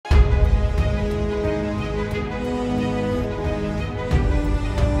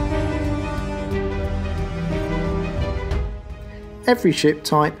Every ship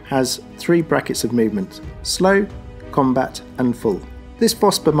type has 3 brackets of movement: slow, combat and full. This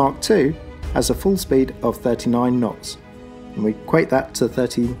Vosper Mark II has a full speed of 39 knots, and we equate that to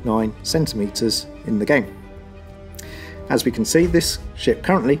 39 centimeters in the game. As we can see, this ship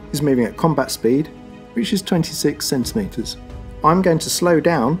currently is moving at combat speed, which is 26 centimeters. I'm going to slow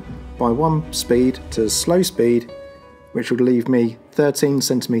down by 1 speed to slow speed, which will leave me 13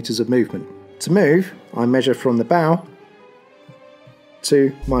 centimeters of movement. To move, I measure from the bow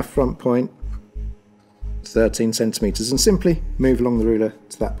to my front point 13 centimeters and simply move along the ruler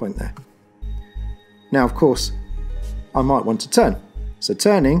to that point there. Now, of course, I might want to turn. So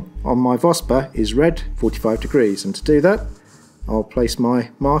turning on my Vosper is red 45 degrees, and to do that I'll place my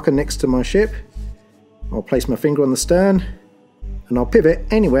marker next to my ship, I'll place my finger on the stern, and I'll pivot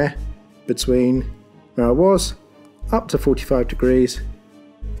anywhere between where I was up to 45 degrees,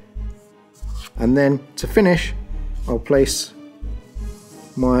 and then to finish I'll place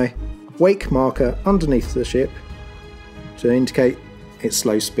my wake marker underneath the ship to indicate its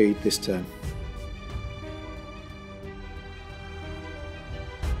slow speed this turn.